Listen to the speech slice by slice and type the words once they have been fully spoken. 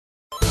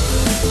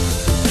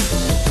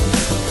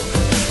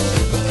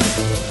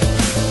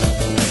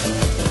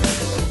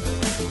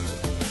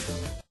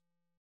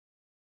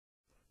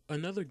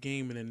Another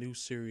game in a new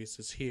series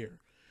is here,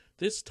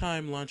 this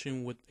time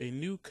launching with a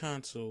new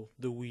console,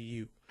 the Wii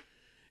U.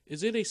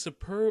 Is it a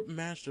superb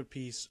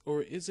masterpiece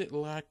or is it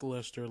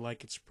lackluster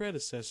like its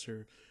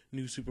predecessor,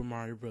 New Super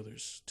Mario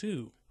Bros.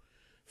 2?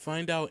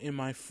 Find out in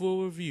my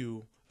full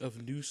review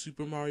of New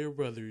Super Mario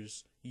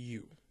Bros.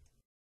 U.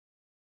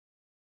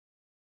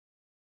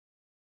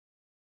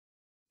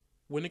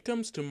 When it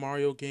comes to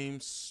Mario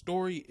games,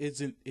 story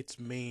isn't its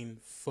main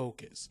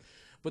focus.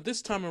 But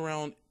this time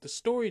around, the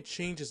story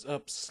changes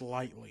up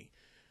slightly.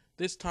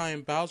 This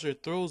time, Bowser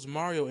throws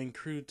Mario and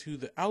crew to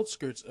the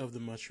outskirts of the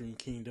Mushroom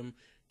Kingdom,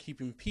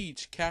 keeping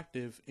Peach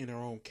captive in her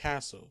own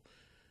castle.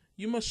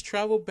 You must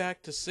travel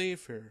back to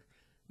save her.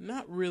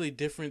 Not really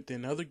different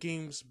than other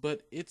games,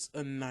 but it's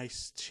a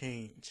nice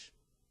change.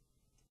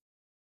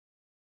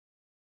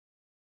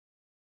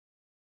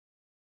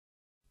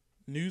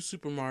 New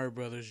Super Mario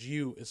Bros.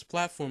 U is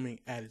platforming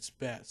at its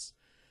best.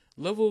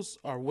 Levels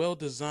are well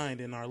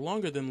designed and are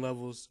longer than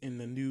levels in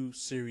the new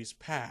series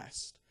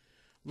past.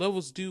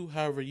 Levels do,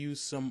 however, use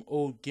some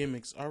old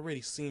gimmicks already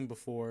seen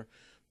before,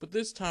 but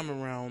this time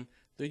around,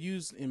 they're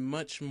used in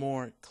much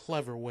more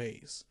clever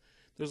ways.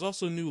 There's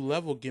also new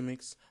level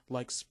gimmicks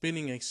like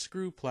spinning a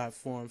screw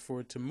platform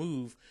for it to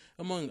move,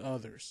 among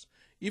others.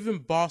 Even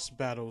boss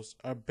battles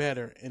are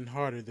better and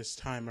harder this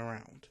time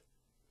around.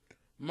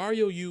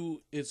 Mario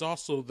U is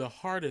also the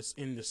hardest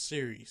in the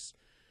series,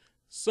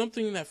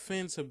 something that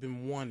fans have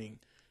been wanting.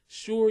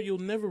 Sure, you'll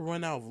never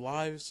run out of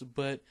lives,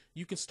 but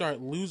you can start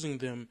losing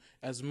them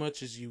as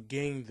much as you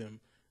gain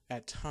them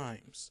at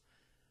times.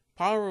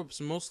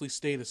 Power-ups mostly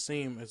stay the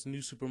same as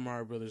New Super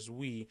Mario Bros.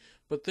 Wii,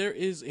 but there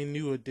is a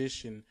new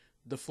addition,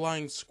 the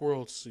Flying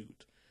Squirrel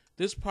Suit.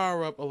 This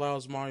power-up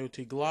allows Mario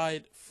to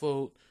glide,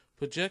 float,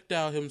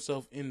 projectile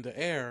himself in the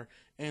air,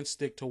 and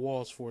stick to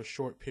walls for a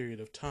short period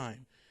of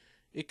time.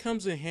 It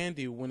comes in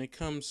handy when it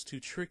comes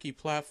to tricky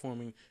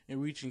platforming and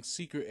reaching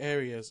secret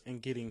areas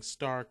and getting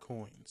star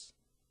coins.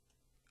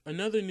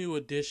 Another new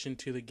addition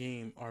to the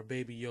game are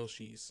Baby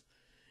Yoshis,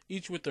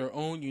 each with their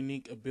own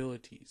unique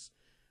abilities.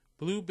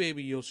 Blue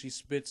Baby Yoshi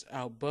spits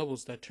out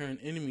bubbles that turn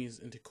enemies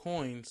into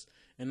coins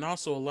and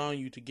also allowing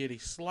you to get a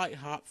slight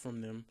hop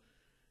from them.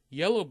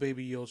 Yellow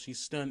Baby Yoshi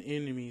stun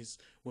enemies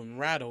when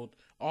rattled,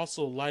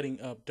 also lighting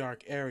up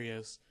dark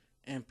areas.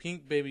 And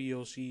Pink Baby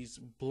Yoshis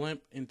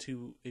blimp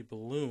into a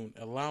balloon,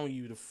 allowing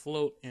you to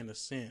float and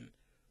ascend.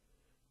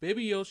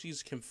 Baby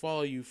Yoshis can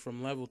follow you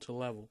from level to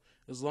level,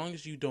 as long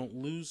as you don't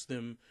lose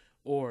them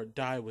or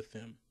die with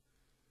them.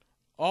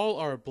 All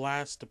are a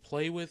blast to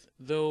play with,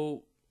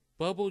 though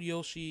Bubble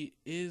Yoshi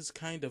is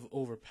kind of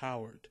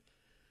overpowered.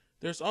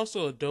 There's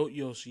also adult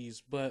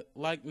Yoshis, but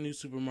like New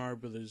Super Mario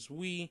Bros.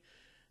 Wii,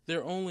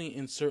 they're only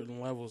in certain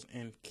levels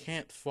and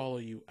can't follow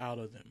you out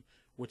of them,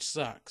 which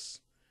sucks.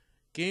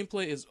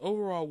 Gameplay is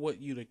overall what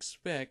you'd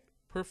expect: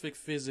 perfect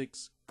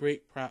physics,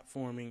 great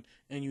platforming,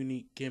 and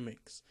unique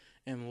gimmicks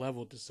and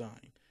level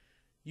design.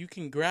 You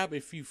can grab a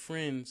few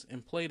friends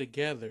and play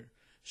together.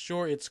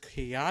 Sure, it's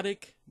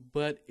chaotic,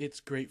 but it's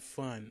great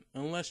fun,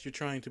 unless you're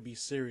trying to be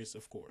serious,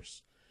 of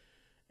course.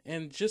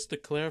 And just to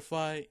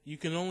clarify, you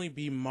can only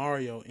be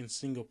Mario in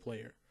single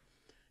player.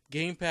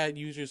 Gamepad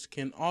users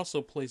can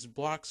also place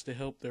blocks to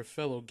help their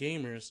fellow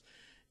gamers.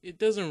 It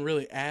doesn't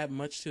really add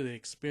much to the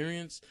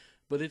experience,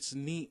 but it's a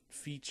neat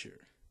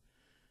feature,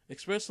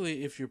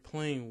 especially if you're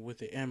playing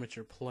with an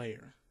amateur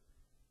player.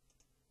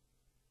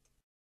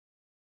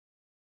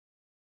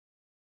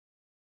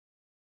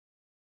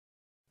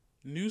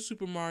 New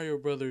Super Mario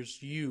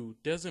Bros. U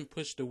doesn't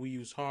push the Wii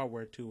U's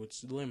hardware to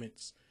its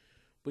limits,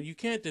 but you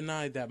can't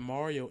deny that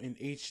Mario in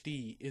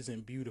HD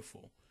isn't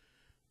beautiful.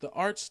 The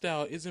art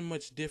style isn't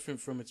much different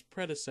from its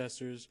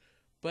predecessors,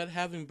 but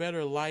having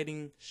better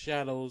lighting,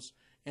 shadows,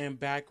 and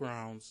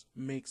backgrounds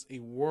makes a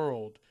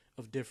world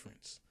of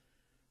difference.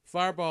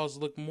 Fireballs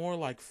look more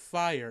like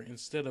fire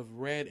instead of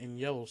red and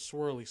yellow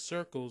swirly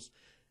circles,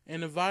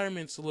 and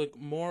environments look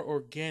more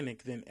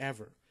organic than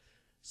ever.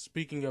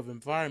 Speaking of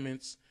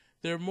environments,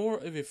 they're more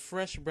of a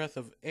fresh breath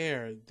of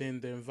air than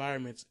the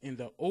environments in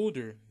the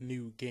older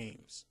new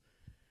games,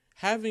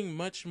 having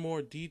much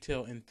more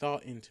detail and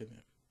thought into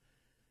them.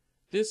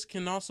 This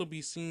can also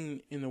be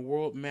seen in the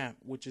world map,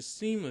 which is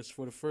seamless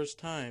for the first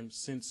time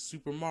since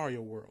Super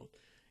Mario World.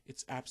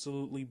 It's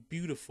absolutely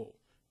beautiful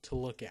to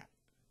look at.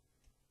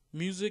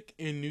 Music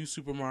in New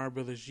Super Mario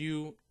Bros.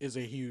 U is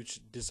a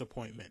huge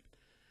disappointment.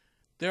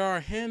 There are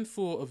a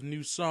handful of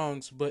new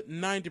songs, but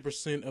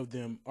 90% of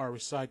them are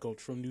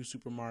recycled from New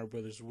Super Mario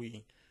Bros.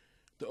 Wii.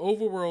 The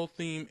overworld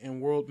theme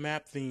and world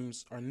map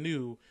themes are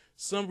new,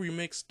 some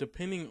remixed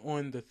depending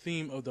on the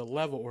theme of the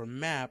level or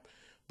map,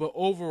 but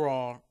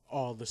overall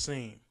all the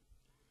same.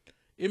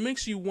 It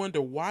makes you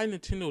wonder why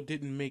Nintendo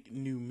didn't make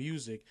new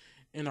music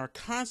and are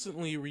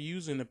constantly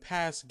reusing the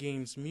past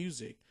game's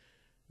music.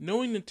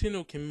 Knowing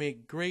Nintendo can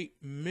make great,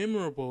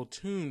 memorable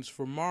tunes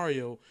for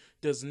Mario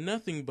does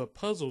nothing but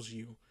puzzles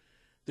you.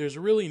 There's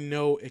really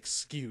no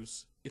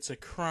excuse. It's a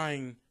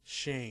crying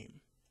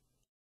shame.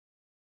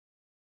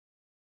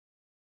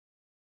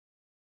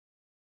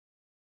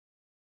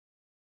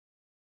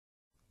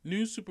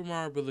 New Super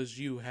Mario Bros.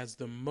 U has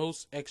the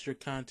most extra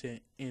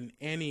content in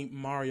any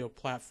Mario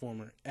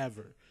platformer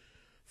ever.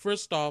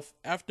 First off,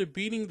 after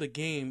beating the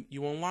game,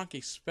 you unlock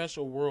a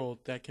special world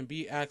that can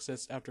be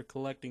accessed after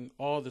collecting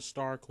all the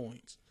star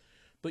coins.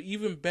 But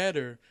even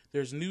better,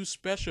 there's new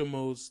special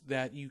modes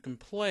that you can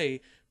play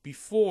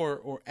before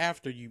or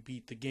after you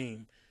beat the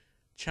game.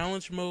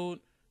 Challenge mode,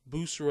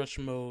 boost rush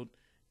mode,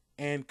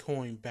 and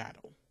coin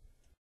battle.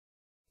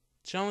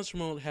 Challenge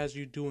mode has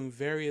you doing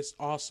various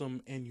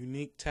awesome and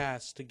unique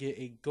tasks to get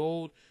a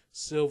gold,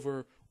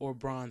 silver, or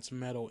bronze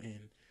medal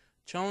in.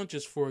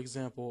 Challenges, for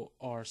example,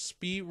 are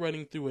speed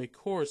running through a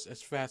course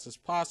as fast as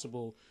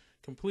possible,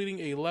 completing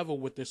a level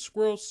with the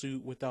squirrel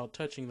suit without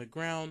touching the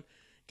ground,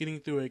 getting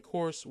through a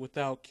course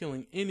without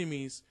killing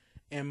enemies,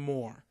 and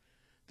more.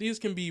 These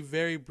can be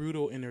very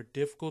brutal in their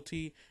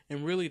difficulty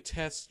and really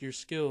test your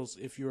skills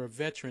if you're a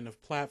veteran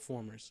of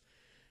platformers.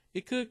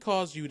 It could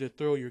cause you to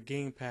throw your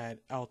gamepad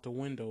out the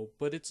window,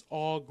 but it's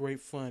all great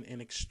fun and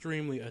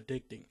extremely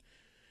addicting.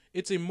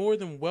 It's a more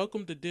than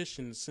welcomed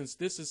addition since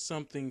this is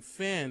something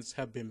fans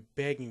have been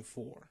begging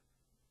for.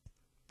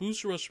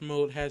 Boost Rush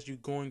mode has you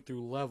going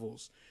through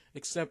levels,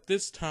 except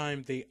this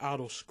time they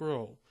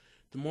auto-scroll.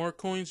 The more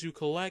coins you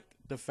collect,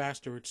 the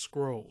faster it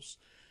scrolls.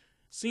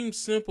 Seems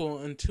simple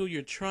until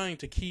you're trying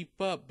to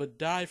keep up but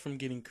die from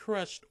getting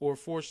crushed or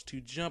forced to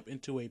jump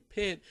into a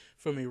pit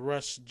from a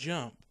rush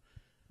jump.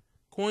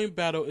 Coin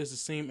battle is the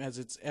same as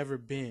it's ever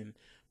been,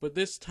 but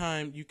this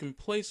time you can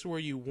place where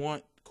you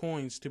want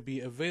coins to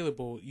be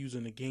available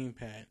using the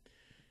gamepad.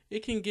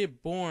 It can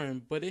get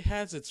boring, but it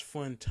has its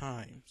fun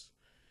times.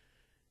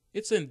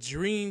 It's a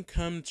dream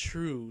come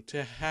true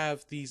to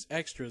have these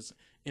extras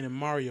in a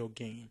Mario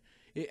game.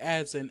 It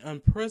adds an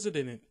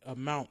unprecedented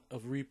amount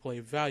of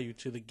replay value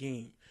to the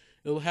game.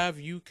 It'll have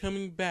you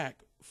coming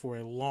back for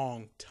a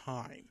long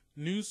time.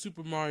 New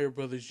Super Mario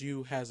Bros.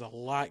 U has a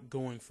lot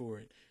going for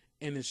it,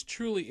 and is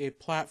truly a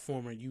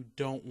platformer you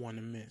don't want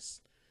to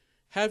miss.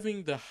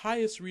 Having the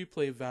highest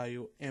replay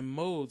value and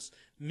modes,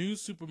 New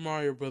Super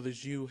Mario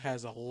Bros. U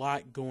has a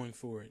lot going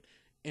for it,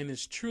 and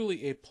is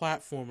truly a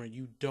platformer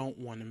you don't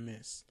want to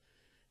miss.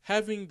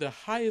 Having the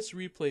highest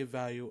replay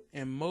value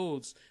and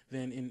modes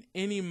than in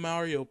any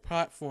Mario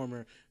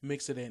platformer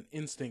makes it an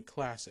instant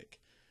classic.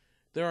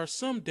 There are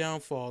some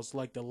downfalls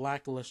like the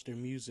lackluster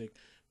music,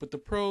 but the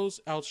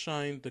pros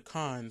outshine the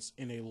cons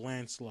in a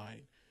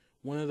landslide.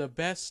 One of the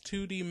best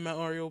 2D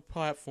Mario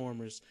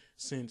platformers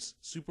since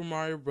Super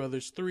Mario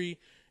Bros. 3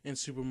 and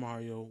Super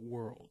Mario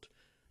World.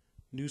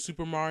 New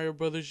Super Mario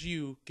Bros.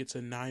 U gets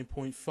a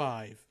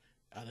 9.5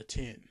 out of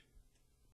 10.